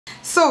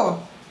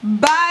So,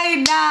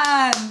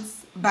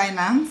 Binance.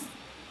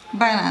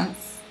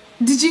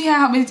 Did you hear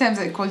how many times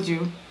I called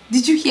you?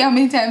 Did you hear how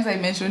many times I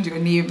mentioned your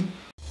name?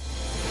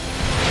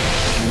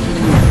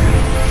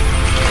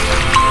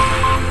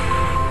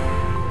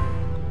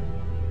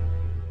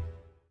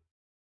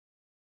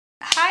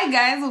 Hi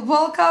guys,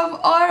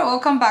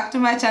 welcome back to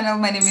my channel.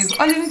 My name is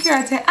Olivin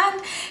Kirote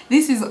and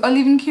this is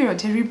Olivin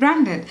Kirote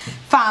rebranded.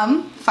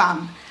 Fam,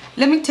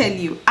 let me tell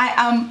you, I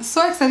am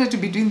so excited to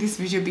be doing this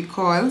video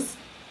because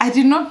I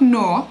did not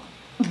know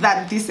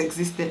that this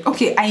existed.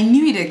 Okay, I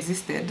knew it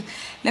existed.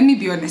 Let me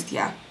be honest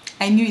here.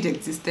 I knew it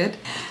existed.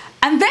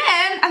 And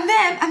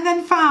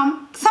then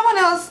fam, someone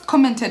else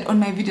commented on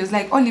my videos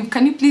like, Olive,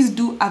 can you please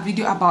do a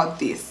video about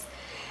this?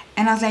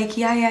 And I was like,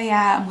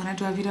 yeah, I'm gonna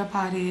do a video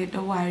about it,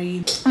 don't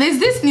worry. There's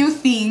this new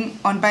thing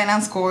on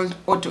Binance called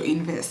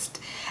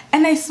Auto-Invest.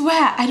 And I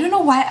swear, I don't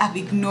know why I've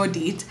ignored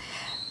it,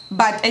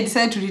 but I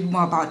decided to read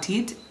more about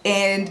it.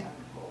 And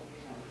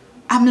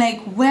I'm like,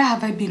 where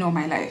have I been all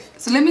my life?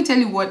 So let me tell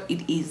you what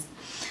it is.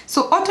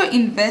 So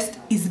Auto-Invest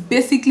is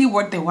basically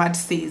what the word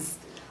says.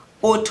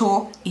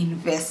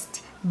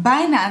 Auto-Invest.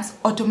 Binance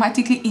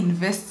automatically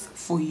invests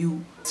for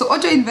you. So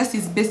Auto-Invest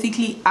is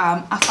basically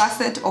a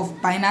facet of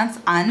Binance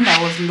and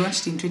that was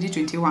launched in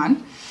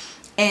 2021,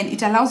 and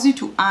it allows you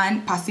to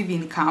earn passive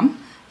income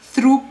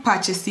through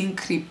purchasing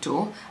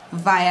crypto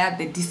via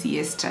the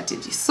DCA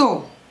strategy.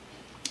 So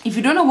if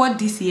you don't know what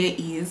DCA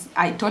is,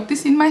 I taught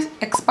this in my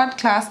expert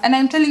class, and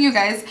I'm telling you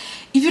guys,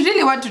 if you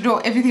really want to know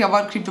everything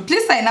about crypto,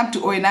 please sign up to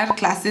ONR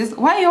classes.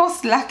 Why are you all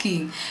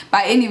slacking?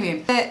 But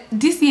anyway, the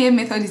DCA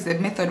method is a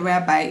method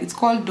whereby it's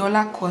called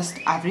dollar cost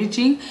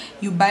averaging.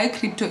 You buy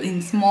crypto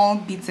in small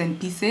bits and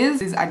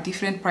pieces at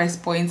different price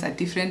points at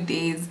different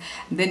days.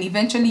 Then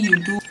eventually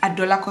you do a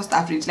dollar cost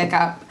average, like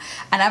an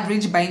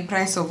average buying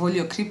price of all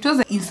your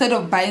cryptos. Instead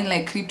of buying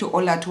like crypto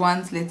all at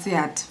once, let's say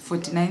at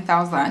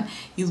 49,000,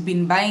 you've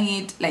been buying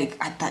it like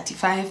at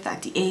 35,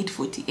 38,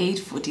 48,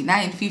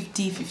 49,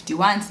 50,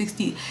 51,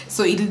 60.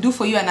 So it'll do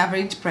for you an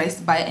average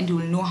price buy, and you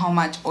will know how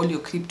much all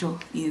your crypto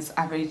is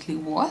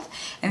averagely worth.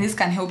 And this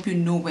can help you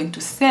know when to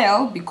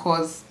sell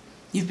because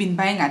you've been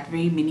buying at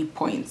very many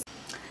points.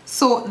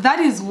 So that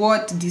is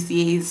what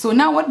DCA is. So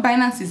now what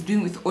Binance is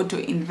doing with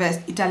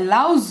Auto-Invest, it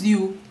allows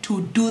you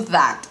to do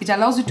that. It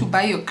allows you to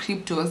buy your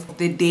cryptos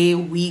the day,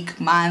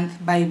 week,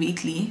 month,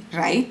 bi-weekly,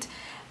 right?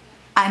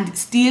 And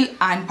still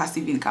earn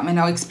passive income, and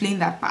I'll explain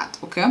that part,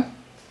 okay?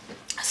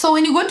 So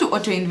when you go to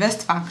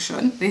Auto-Invest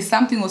Function, there's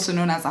something also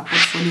known as a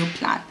portfolio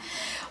plan.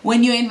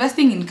 When you're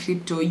investing in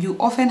crypto, you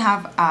often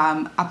have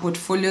a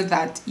portfolio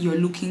that you're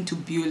looking to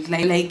build.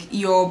 Like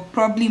you're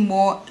probably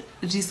more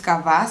risk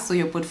averse, so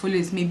your portfolio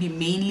is maybe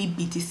mainly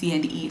BTC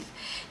and ETH.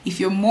 If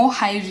you're more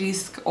high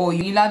risk or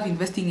you love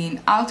investing in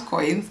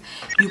altcoins,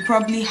 you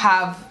probably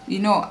have, you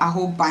know, a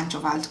whole bunch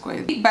of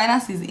altcoins.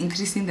 Binance is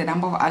increasing the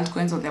number of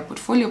altcoins on their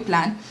portfolio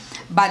plan,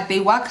 but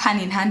they work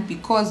hand in hand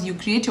because you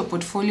create your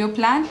portfolio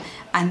plan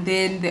and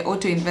then the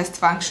Auto-Invest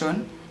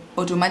function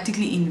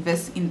automatically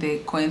invests in the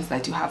coins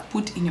that you have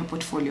put in your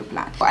portfolio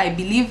plan. So I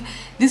believe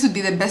this would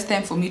be the best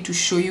time for me to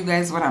show you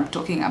guys what I'm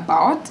talking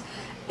about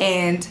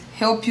and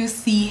help you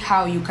see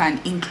how you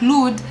can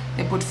include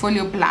the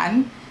portfolio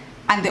plan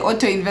and the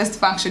Auto-Invest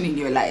function in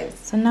your lives.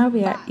 So now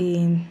we are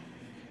in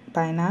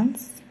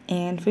Binance,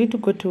 and for you to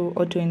go to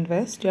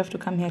Auto-Invest, you have to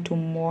come here to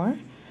more.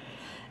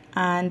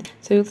 And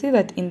so you'll see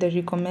that in the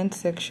recommend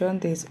section,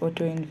 there's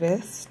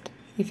Auto-Invest.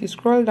 If you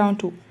scroll down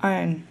to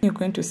earn, you're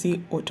going to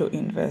see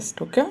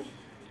Auto-Invest, okay?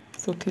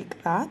 So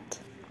click that.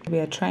 We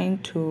are trying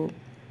to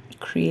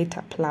create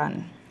a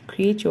plan.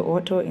 Create your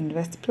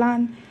Auto-Invest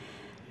plan.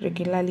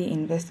 Regularly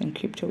invest in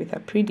crypto with a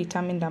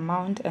predetermined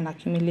amount and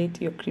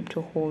accumulate your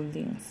crypto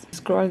holdings.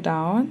 Scroll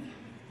down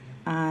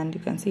and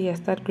you can see here,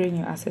 start growing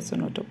your assets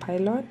on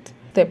autopilot.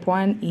 Step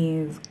 1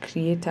 is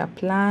create a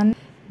plan,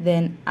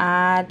 then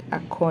add a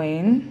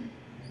coin.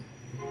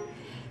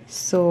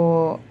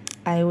 So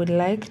I would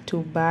like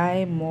to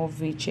buy more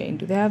VeChain.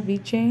 Do they have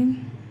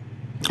VeChain?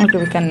 Okay,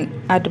 we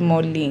can add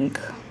more Link.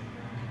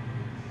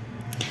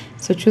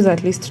 So choose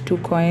at least 2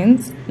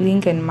 coins,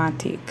 Link and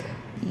Matic.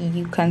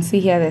 You can see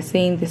here they're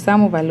saying the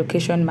sum of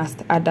allocation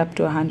must add up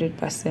to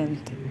 100%.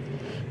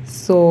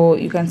 So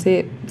you can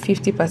say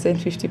 50%,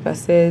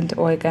 50%,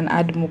 or I can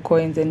add more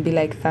coins and be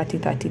like 30,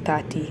 30,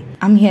 30.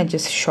 I'm here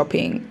just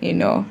shopping, you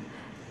know,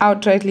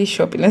 outrightly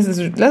shopping. Let's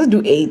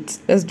do 8.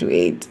 Let's do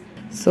 8.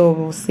 So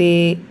we'll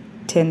say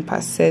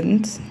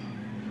 10%.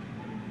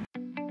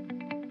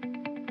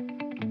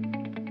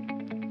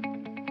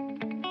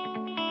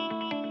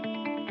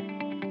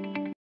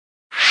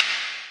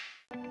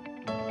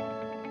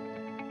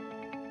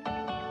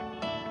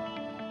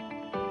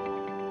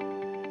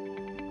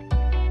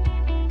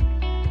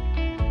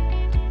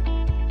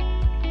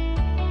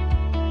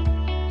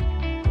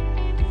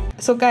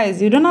 So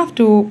guys, you don't have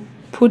to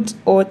put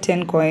all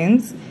 10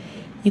 coins.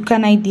 You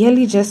can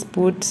ideally just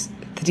put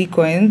 3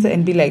 coins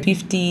and be like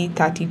 50,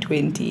 30,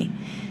 20,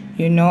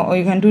 you know, or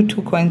you can do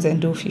 2 coins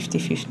and do 50,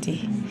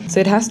 50. So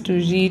it has to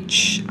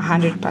reach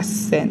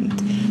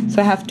 100%.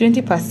 So I have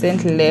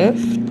 20%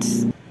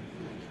 left.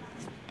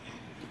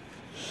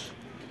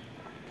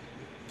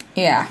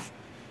 Yeah,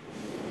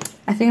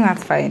 I think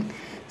that's fine.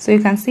 So you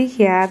can see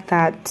here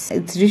that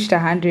it's reached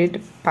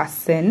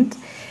 100%,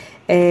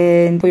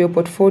 and for your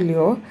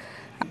portfolio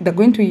they're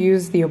going to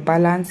use your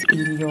balance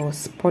in your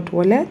spot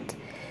wallet,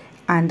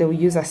 and they'll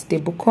use a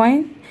stable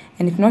coin,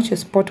 and if not your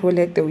spot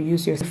wallet, they'll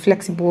use your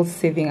flexible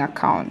saving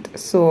account.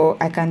 So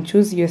I can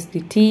choose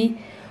USDT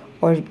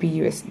or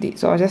BUSD.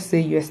 So I'll just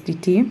say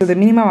USDT. So the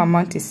minimum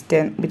amount is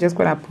 10. We're just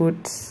gonna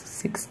put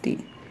 60,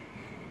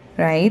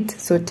 right?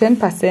 So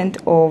 10%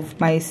 of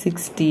my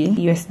 60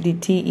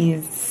 USDT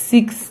is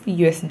 6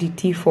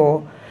 USDT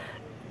for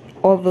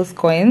all those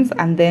coins,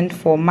 and then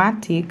for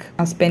Matic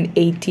I'll spend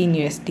 18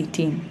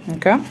 USDT.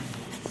 Okay,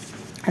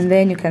 and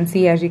then you can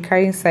see a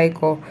recurring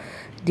cycle.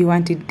 Do you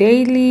want it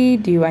daily?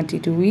 Do you want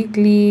it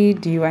weekly?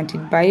 Do you want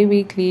it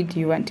bi-weekly? Do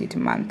you want it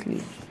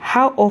monthly?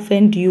 How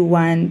often do you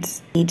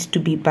want it to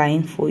be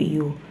buying for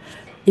you?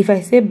 If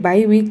I say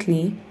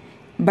bi-weekly,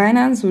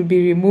 Binance will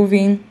be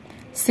removing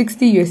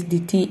 60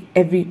 USDT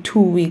every 2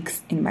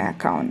 weeks in my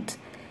account.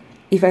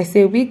 If I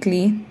say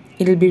weekly,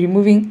 it'll be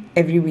removing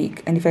every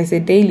week, and if I say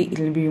daily,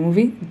 it'll be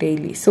removing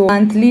daily. So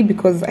monthly,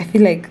 because I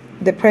feel like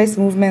the price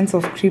movements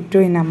of crypto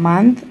in a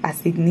month are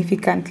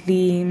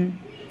significantly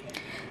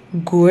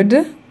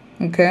good.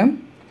 Okay,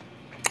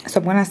 so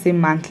I'm gonna say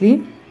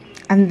monthly.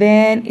 And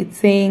then it's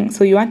saying,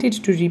 so you want it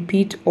to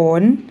repeat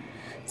on,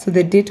 so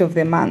the date of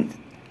the month.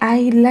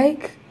 I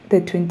like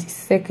the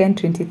 22nd,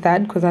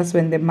 23rd, because that's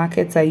when the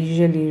markets are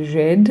usually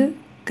red,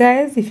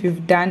 guys, if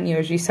you've done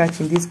your research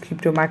in this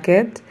crypto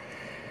market.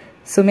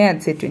 So may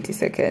I'd say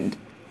 22nd,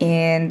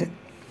 and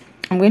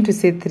I'm going to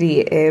say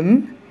 3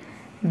 AM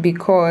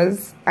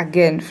because,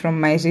 again, from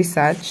my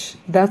research,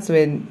 that's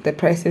when the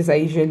prices are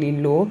usually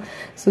low.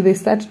 So they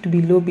start to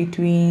be low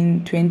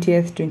between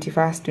 20th,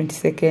 21st,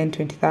 22nd,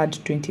 23rd,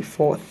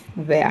 24th.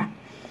 There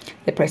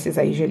the prices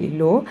are usually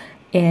low,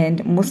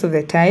 and most of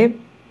the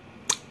time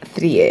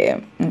 3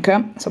 AM.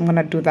 Okay, so I'm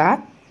gonna do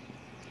that.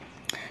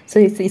 So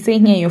it's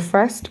saying here your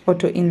first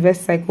auto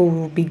invest cycle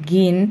will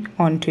begin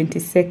on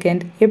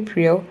 22nd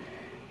April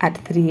at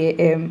 3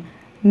 AM,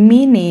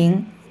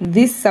 meaning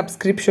this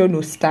subscription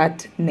will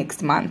start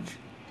next month.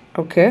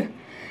 Okay,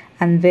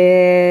 and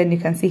then you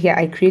can see here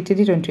I created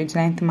it on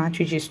 29th March,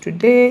 which is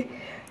today.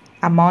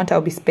 Amount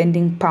I'll be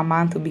spending per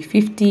month will be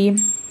 50,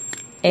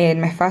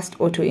 and my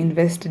first auto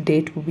invest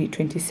date will be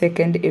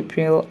 22nd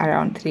April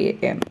around 3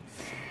 AM.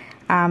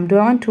 Do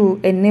I want to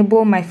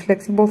enable my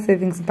flexible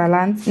savings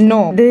balance?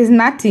 No, there is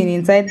nothing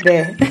inside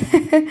there.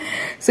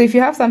 So if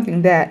you have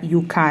something there,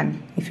 you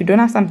can. If you don't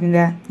have something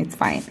there, it's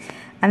fine.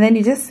 And then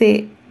you just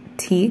say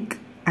tick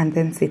and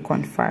then say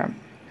confirm.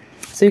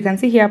 So you can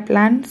see here,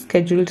 plan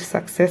scheduled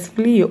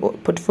successfully. Your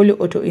portfolio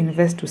auto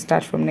invest to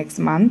start from next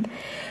month.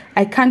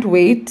 I can't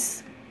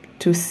wait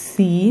to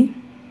see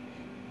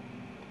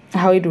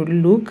how it will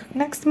look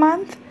next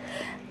month.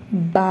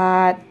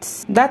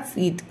 But that's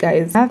it,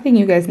 guys. Nothing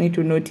you guys need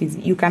to notice.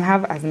 You can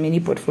have as many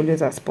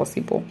portfolios as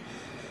possible.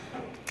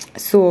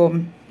 So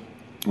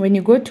when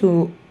you go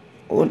to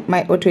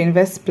my auto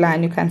invest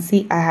plan, you can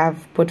see I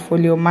have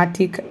portfolio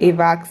Matic,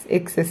 AVAX,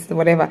 Access,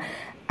 whatever.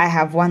 I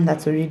have one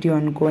that's already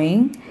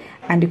ongoing,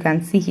 and you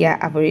can see here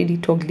I've already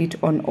toggled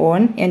it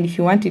on, and if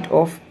you want it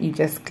off, you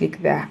just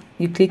click there.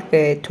 You click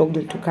the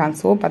toggle to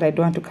cancel, but I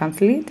don't want to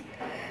cancel it.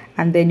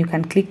 And then you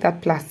can click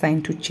that plus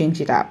sign to change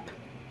it up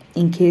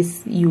in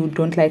case you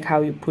don't like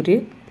how you put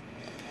it.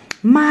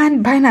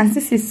 Man, Binance,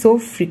 this is so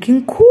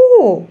freaking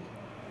cool.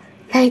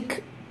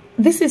 Like,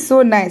 this is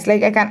so nice.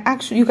 Like,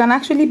 you can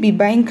actually be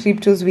buying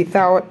cryptos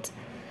without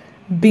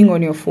being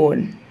on your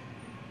phone.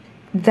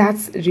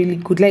 That's really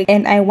good. Like,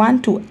 and I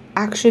want to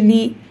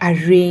actually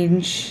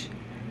arrange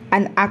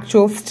an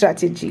actual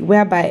strategy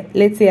whereby,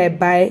 let's say I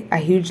buy a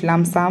huge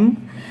lump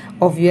sum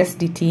of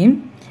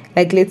USDT,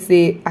 like let's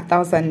say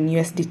 1,000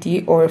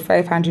 USDT or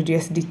 500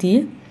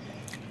 USDT,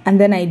 and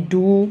then I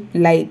do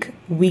like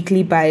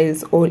weekly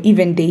buys or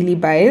even daily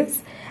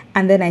buys,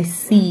 and then I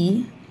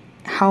see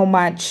how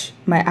much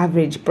my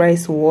average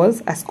price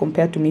was as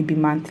compared to maybe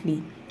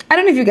monthly. I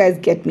don't know if you guys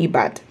get me,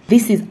 but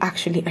this is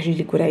actually a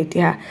really good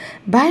idea.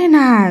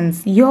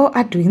 Binance, you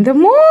are doing the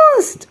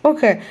most.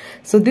 Okay,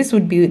 so this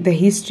would be the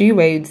history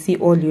where you'd see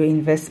all your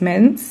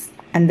investments,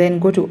 and then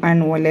go to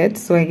earn wallet.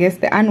 So I guess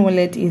the earn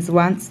wallet is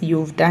once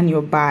you've done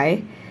your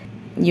buy,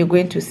 you're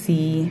going to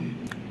see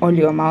all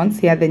your amounts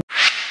here. Then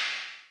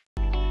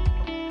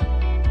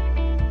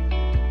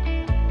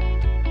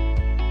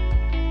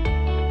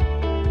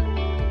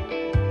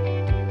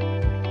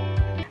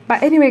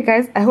but anyway,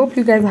 guys, I hope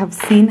you guys have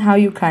seen how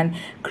you can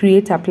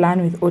create a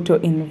plan with auto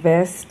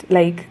invest.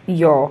 Like,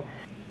 your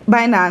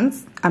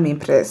Binance, I'm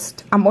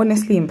impressed. I'm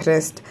honestly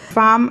impressed.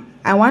 Fam,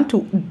 I want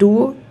to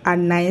do a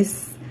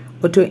nice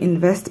auto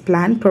invest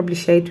plan, probably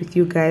share it with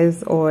you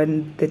guys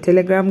on the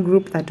Telegram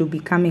group that will be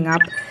coming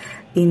up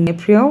in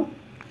April.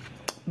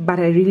 But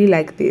I really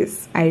like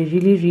this. I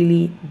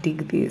really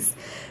dig this.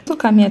 So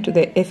come here to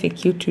the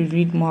FAQ to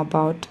read more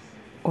about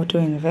auto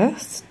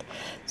invest.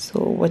 So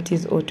what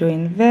is auto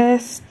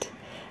invest?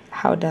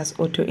 How does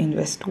auto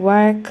invest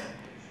work?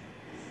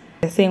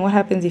 They're saying what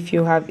happens if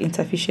you have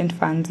insufficient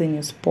funds in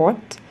your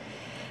spot.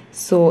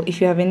 So if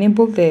you have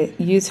enabled the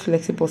use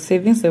flexible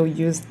savings, they'll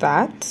use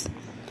that,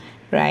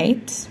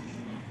 right?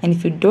 And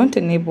if you don't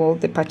enable,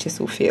 the purchase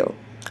will fail,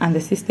 and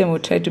the system will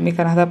try to make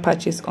another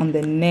purchase on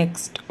the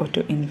next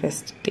auto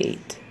invest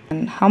date.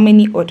 And how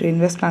many auto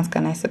invest plans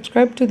can I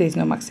subscribe to? There's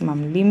no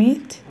maximum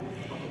limit.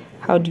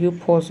 How do you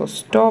pause or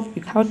stop?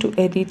 How to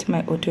edit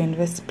my auto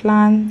invest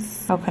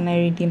plans? How can I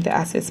redeem the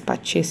assets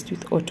purchased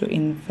with auto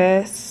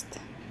invest?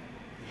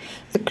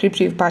 The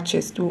crypto you've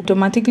purchased to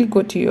automatically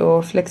go to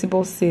your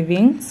flexible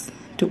savings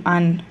to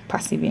earn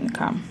passive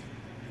income.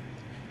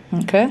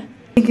 Okay,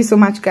 thank you so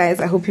much, guys.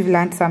 I hope you've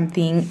learned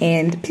something,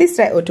 and please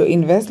try auto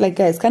invest. Like,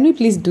 guys, can we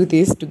please do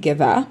this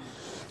together?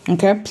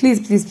 Okay,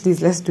 please,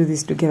 let's do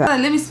this together.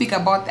 Let me speak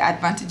about the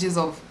advantages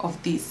of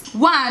this.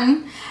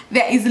 One,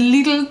 there is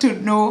little to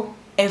no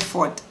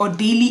effort or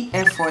daily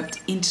effort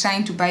in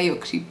trying to buy your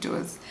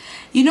cryptos.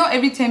 You know,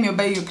 every time you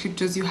buy your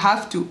cryptos, you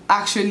have to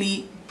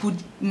actually put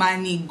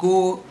money,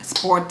 go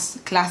spot,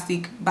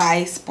 classic,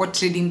 buy, spot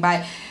trading,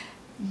 buy.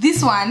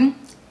 This one,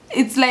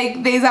 it's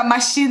like there's a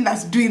machine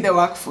that's doing the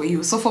work for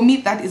you. So for me,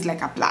 that is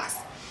like a plus.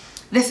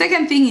 The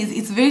second thing is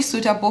it's very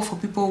suitable for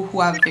people who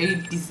are very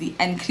busy,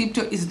 and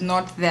crypto is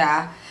not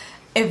their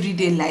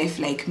everyday life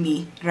like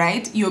me,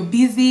 right? You're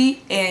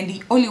busy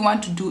and all you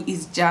want to do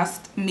is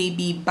just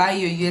maybe buy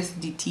your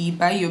USDT,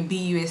 buy your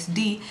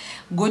BUSD,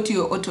 go to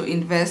your auto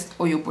invest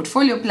or your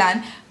portfolio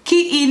plan,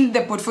 key in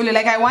the portfolio.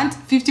 Like, I want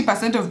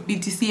 50% of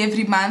BTC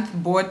every month,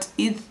 bought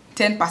it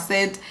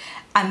 10%,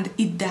 and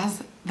it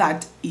does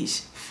that ish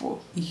for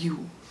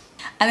you.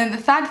 And then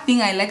the third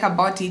thing I like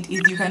about it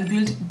is you can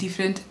build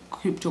different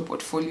crypto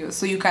portfolios.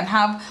 So you can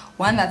have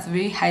one that's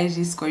very high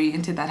risk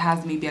oriented that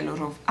has maybe a lot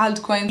of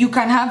altcoins. You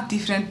can have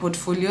different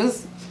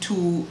portfolios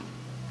to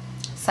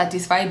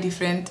satisfy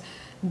different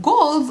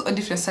goals or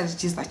different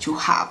strategies that you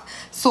have.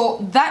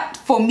 So that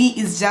for me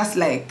is just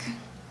like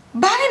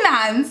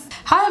Binance.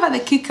 However,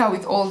 the kicker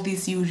with all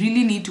this, you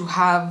really need to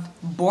have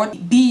bought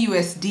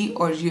BUSD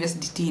or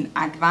USDT in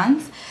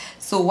advance.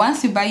 So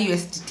once you buy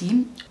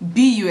USDT,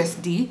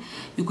 BUSD,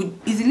 you could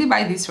easily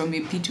buy this from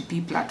a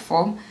P2P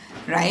platform,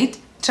 right?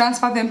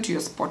 Transfer them to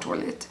your spot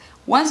wallet.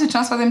 Once you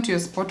transfer them to your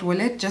spot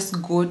wallet, just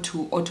go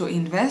to auto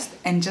invest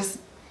and just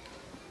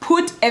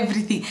put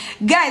everything.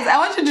 Guys, I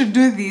want you to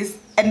do this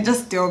and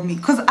just tell me,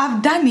 because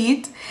I've done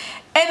it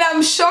and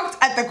I'm shocked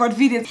at the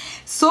convenience.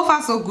 So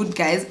far so good,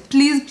 guys.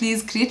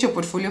 Please create your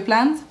portfolio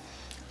plans.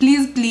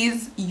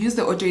 Please use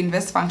the auto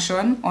invest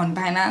function on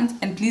Binance,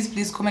 and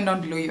please comment down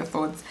below your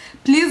thoughts.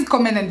 Please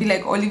comment and be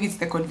like, Olive, it's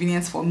the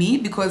convenience for me,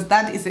 because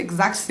that is the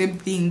exact same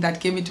thing that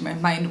came into my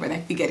mind when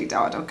I figured it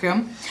out.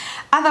 Okay,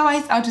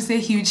 otherwise I want to say a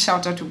huge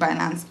shout out to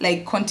Binance.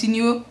 Like,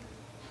 continue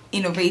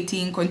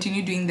innovating,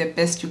 continue doing the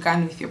best you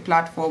can with your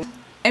platform.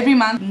 Every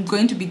month I'm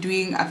going to be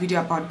doing a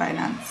video about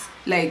Binance,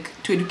 like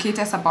to educate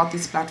us about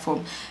this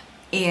platform.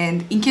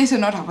 And in case you're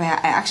not aware,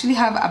 I actually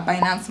have a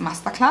Binance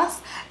Masterclass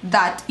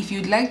that if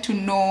you'd like to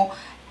know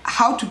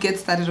how to get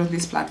started on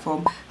this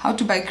platform, how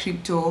to buy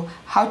crypto,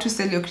 how to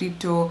sell your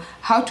crypto,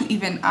 how to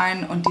even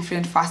earn on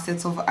different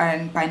facets of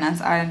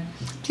Binance Earn,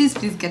 please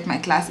get my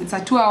class. It's a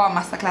 2-hour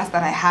masterclass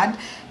that I had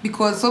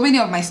because so many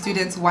of my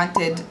students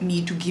wanted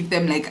me to give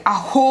them like a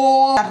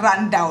whole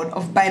rundown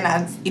of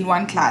Binance in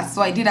one class.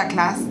 So I did a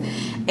class.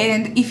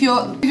 And if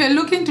you're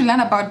looking to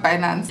learn about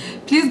Binance,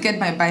 please get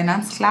my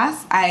Binance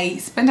class. I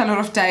spent a lot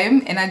of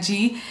time,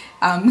 energy,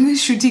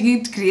 shooting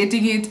it,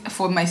 creating it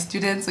for my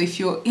students. So if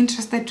you're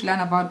interested to learn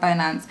about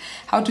Binance,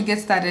 how to get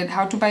started,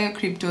 how to buy your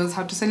cryptos,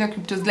 how to sell your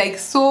cryptos, like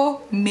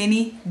so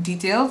many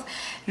details,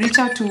 reach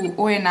out to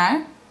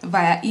ONR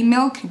via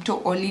email,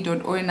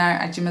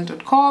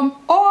 cryptooli.onr@gmail.com,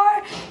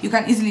 or you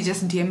can easily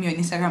just DM me on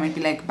Instagram and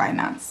be like,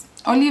 Binance,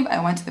 Olive, I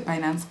want the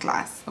Binance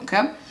class.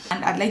 Okay,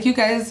 and I'd like you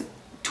guys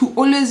to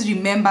always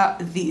remember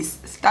this: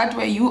 start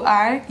where you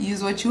are,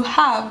 use what you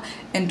have,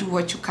 and do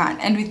what you can.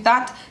 And with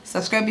that,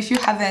 subscribe if you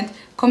haven't,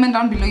 comment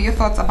down below your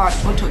thoughts about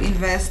auto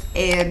invest,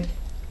 and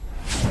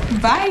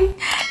bye.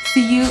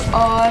 See you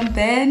on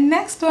the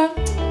next one.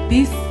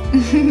 Peace.